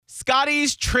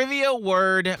Scotty's trivia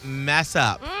word mess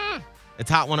up.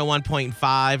 It's Hot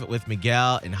 101.5 with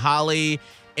Miguel and Holly.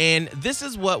 And this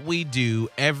is what we do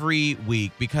every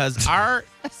week because our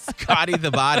Scotty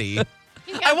the Body.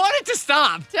 I want it to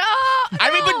stop.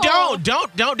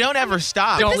 But don't ever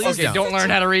stop. Don't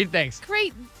learn how to read things.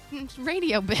 Great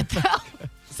radio bit, though.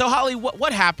 So, Holly,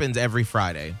 what happens every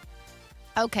Friday?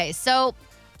 Okay, so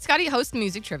Scotty hosts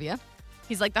music trivia.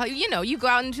 He's like, you go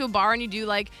out into a bar and you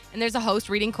do and there's a host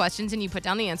reading questions and you put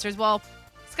down the answers. Well,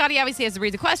 Scotty obviously has to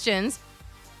read the questions,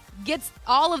 gets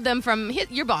all of them from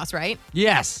your boss, right?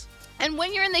 Yes. And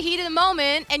when you're in the heat of the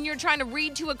moment and you're trying to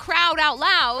read to a crowd out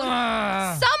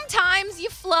loud, sometimes you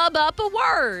flub up a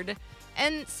word.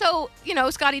 And so,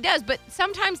 Scotty does, but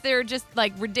sometimes they're just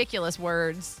ridiculous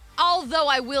words. Although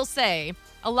I will say,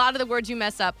 a lot of the words you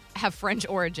mess up have French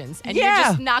origins, and you're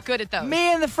just not good at those.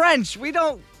 Me and the French, we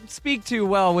don't speak too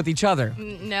well with each other.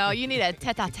 No, you need a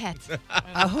tete-a-tete.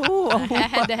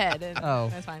 Head-to-head. Oh.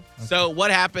 That's fine. So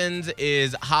what happens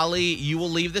is, Holly, you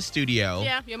will leave the studio.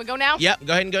 Yeah, you want me to go now? Yep,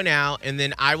 go ahead and go now, and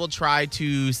then I will try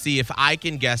to see if I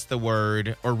can guess the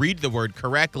word or read the word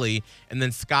correctly, and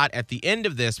then Scott, at the end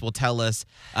of this, will tell us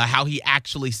how he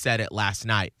actually said it last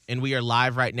night. And we are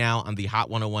live right now on the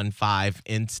Hot 101.5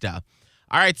 Insta.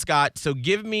 All right, Scott, so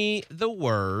give me the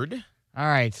word. All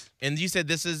right. And you said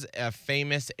this is a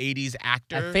famous 80s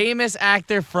actor? A famous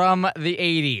actor from the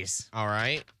 80s. All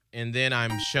right. And then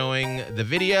I'm showing the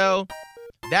video.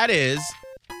 That is...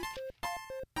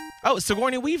 Oh,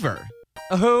 Sigourney Weaver.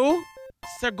 Who?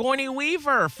 Sigourney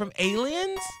Weaver from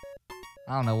Aliens?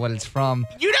 I don't know what it's from.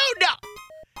 You don't know?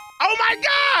 Oh, my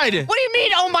God! What do you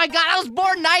mean, oh my God? I was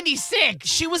born 96.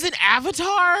 She was in Avatar?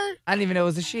 I didn't even know it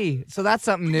was a she. So that's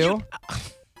something new.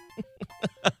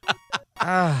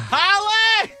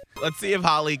 Holly! Let's see if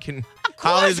Holly can... Of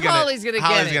course Holly's gonna get it.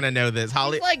 Holly's gonna know this.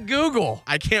 Holly, it's like Google.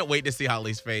 I can't wait to see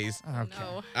Holly's face. Okay. No.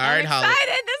 All right, Holly. I'm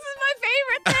excited. This is my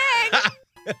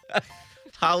favorite thing.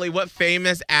 Holly, what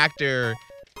famous actor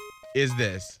is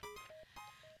this?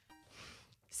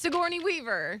 Sigourney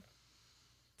Weaver.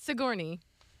 Sigourney.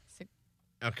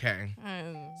 Okay.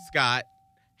 Scott,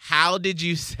 how did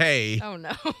you say? Oh,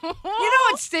 no. You know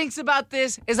what stinks about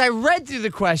this is I read through the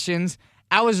questions.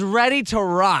 I was ready to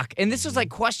rock. And this was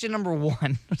question number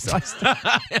 1. So and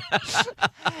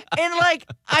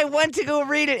I went to go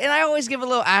read it. And I always give a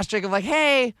little asterisk of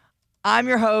hey, I'm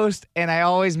your host. And I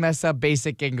always mess up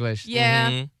basic English. Yeah.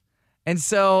 Mm-hmm. And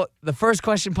so the first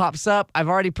question pops up. I've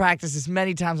already practiced this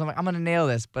many times. I'm like, I'm going to nail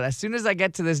this. But as soon as I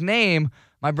get to this name,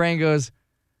 my brain goes,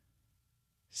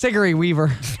 Sigourney Weaver.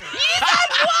 You said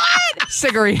what?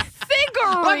 Sigourney.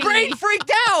 Sigourney. My brain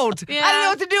freaked out. Yeah. I didn't know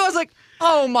what to do. I was like,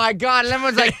 oh my God. And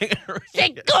everyone's like,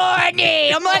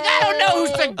 Sigourney. I'm like, I don't know who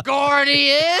Sigourney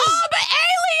is. Oh, but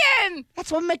Alien.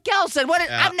 That's what Miguel said.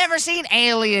 I've never seen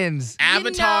Aliens.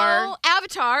 Avatar.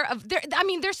 Avatar.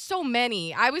 There's so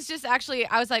many. I was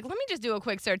like, let me just do a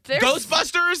quick search.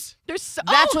 Ghostbusters?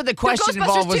 That's what the question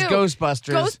involved was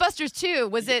Ghostbusters. Ghostbusters 2.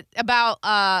 Was it about,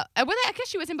 I guess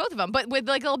she was in both of them, but with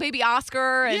little baby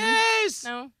Oscar. And, Yes.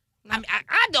 No.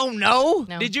 I don't know.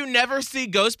 No. Did you never see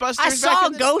Ghostbusters? I saw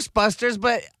back in Ghostbusters,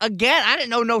 but again, I didn't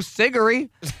know no Sigourney.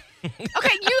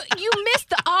 Okay, you missed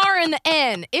the R and the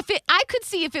N. I could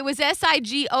see if it was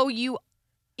Sigourney.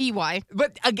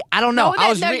 But I don't know.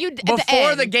 No,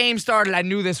 before the game started, I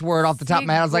knew this word off the top of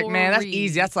my head. I was like, man, that's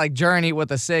easy. That's like Journey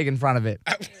with a Sig in front of it.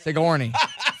 Sigourney.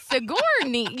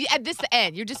 Sigourney. This the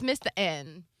N. You just missed the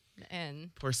N. The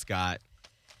N. Poor Scott.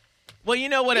 Well, you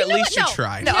know what? At least you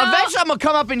tried. No, eventually I'm going to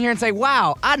come up in here and say,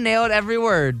 wow, I nailed every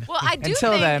word. Well, I do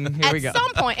Until think then, here we go. At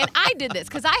some point, and I did this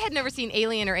because I had never seen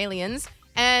Alien or Aliens,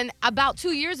 and about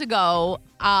 2 years ago,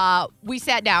 we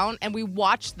sat down and we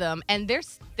watched them, and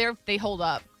they hold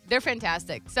up. They're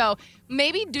fantastic. So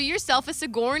maybe do yourself a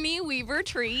Sigourney Weaver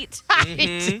treat.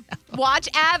 Mm-hmm. Watch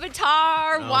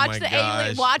Avatar. Oh watch my the gosh.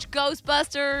 Alien. Watch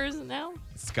Ghostbusters. No?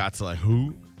 Scott's like,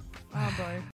 who? Oh, boy.